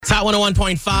Hot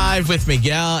 101.5 with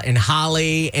Miguel and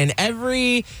Holly. And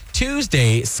every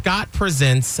Tuesday, Scott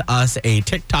presents us a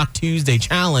TikTok Tuesday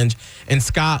challenge. And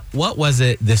Scott, what was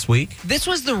it this week? This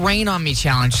was the Rain on Me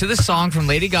challenge to the song from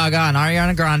Lady Gaga and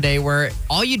Ariana Grande, where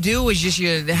all you do is just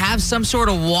you have some sort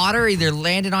of water either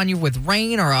landed on you with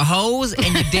rain or a hose, and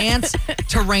you dance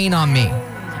to Rain on Me.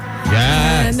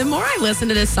 Yes. And the more I listen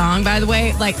to this song, by the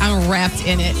way, like I'm wrapped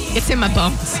in it. It's in my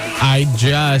bones. I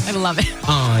love it.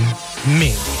 On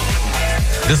me.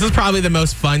 This is probably the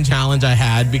most fun challenge I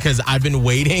had because I've been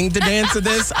waiting to dance to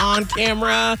this on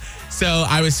camera. So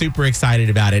I was super excited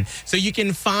about it. So you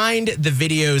can find the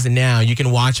videos now. You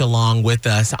can watch along with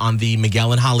us on the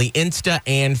Miguel and Holly Insta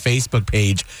and Facebook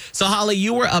page. So Holly,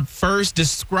 you were up first.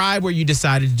 Describe where you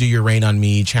decided to do your Rain on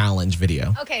Me challenge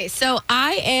video. Okay, so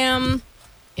I am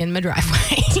in my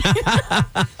driveway.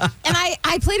 And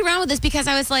I played around with this because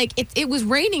I was like, it was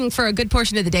raining for a good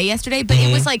portion of the day yesterday, but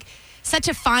it was like such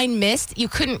a fine mist, you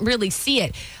couldn't really see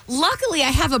it. Luckily, I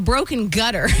have a broken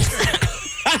gutter.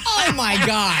 Oh my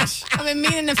gosh. I've been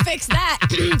meaning to fix that.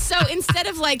 So instead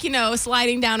of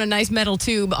sliding down a nice metal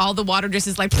tube, all the water just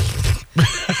is like...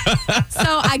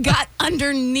 So I got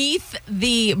underneath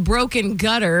the broken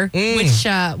gutter,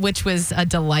 which was a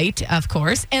delight, of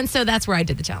course. And so that's where I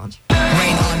did the challenge.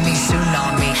 Rain on me,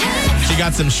 tsunami. She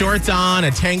got some shorts on,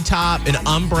 a tank top, an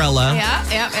umbrella.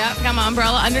 Yeah. Got my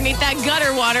umbrella underneath that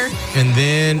gutter water. And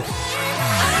then...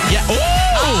 Yeah.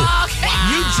 Oh! Okay.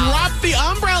 You dropped the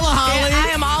umbrella, Holly. Yeah, I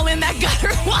am all in that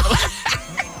gutter water.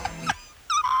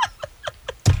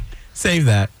 Save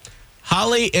that.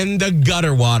 Holly in the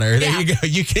gutter water. There Yeah. you go.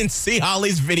 You can see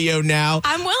Holly's video now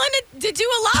I'm willing to do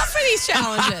a lot for these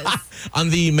challenges. on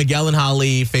the Miguel and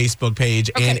Holly Facebook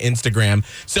page and Instagram.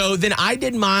 So then I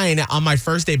did mine on my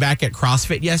first day back at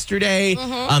CrossFit yesterday.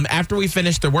 After we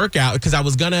finished the workout, because I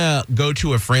was going to go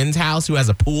to a friend's house who has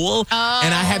a pool.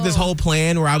 And I had this whole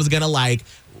plan where I was going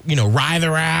to writhe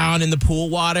around in the pool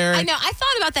water. I know. I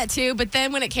thought about that too, but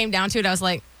then when it came down to it, I was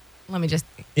like, let me just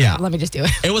do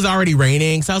it. It was already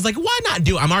raining, so I was like, why not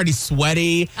do it? I'm already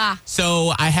sweaty.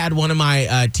 So I had one of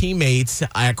my teammates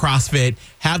at CrossFit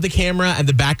have the camera at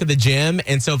the back of the gym,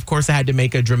 and so, of course, I had to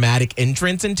make a dramatic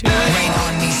entrance into it. Rain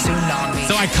on me, tsunami.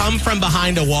 So I come from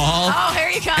behind a wall. Oh, here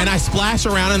you come. And I splash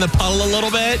around in the puddle a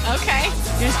little bit. Okay.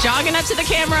 You're just jogging up to the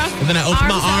camera. And then I open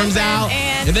my arms open, out.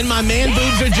 And then my man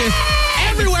boobs are just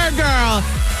everywhere, girl.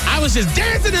 I was just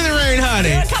dancing in the rain, honey.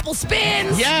 doing a couple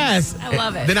spins. Yes. I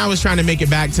love it. Then I was trying to make it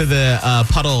back to the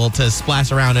puddle to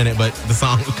splash around in it, but the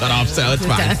song cut off, so it's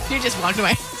fine. You just walked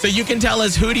away. So you can tell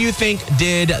us, who do you think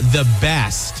did the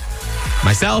best?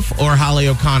 Myself or Holly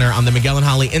O'Connor on the Miguel and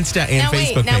Holly Insta and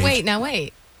Facebook page? Now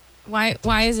wait.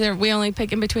 Why is there, we only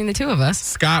picking between the two of us?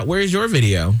 Scott, where's your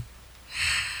video?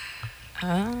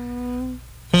 I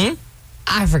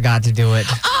forgot to do it.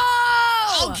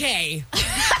 Oh! Okay.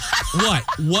 What?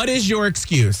 What is your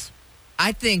excuse?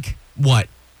 I think What?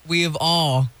 we have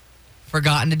all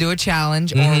forgotten to do a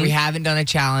challenge, or we haven't done a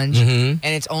challenge, and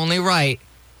it's only right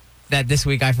that this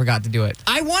week I forgot to do it.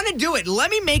 I want to do it.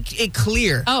 Let me make it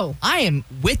clear. Oh. I am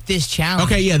with this challenge.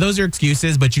 Okay, yeah, those are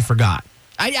excuses, but you forgot.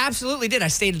 I absolutely did. I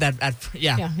stated that.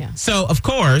 Yeah. So, of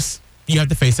course, you have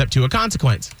to face up to a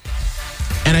consequence.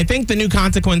 And I think the new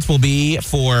consequence will be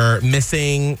for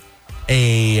missing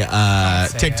a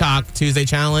TikTok Tuesday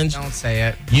challenge. Don't say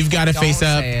it. You've got to Don't face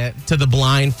up say it. to the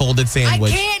blindfolded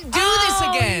sandwich. I can't do this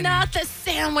again. Not the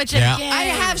sandwich Yeah. again. I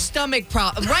have stomach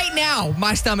problems. Right now,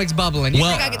 my stomach's bubbling. You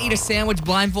Well- think I can eat a sandwich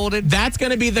blindfolded? That's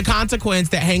going to be the consequence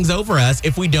that hangs over us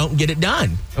if we don't get it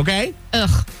done. Okay?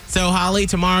 Ugh. So, Holly,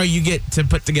 tomorrow you get to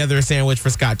put together a sandwich for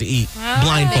Scott to eat Makes me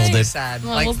blindfolded. sad.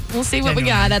 Well, we'll see what we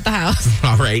got at the house.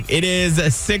 All right. It is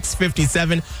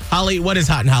 6:57. Holly, what is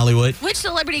hot in Hollywood? Which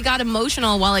celebrity got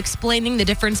emotional while explaining the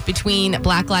difference between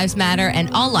Black Lives Matter and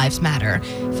All Lives Matter?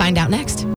 Find out next.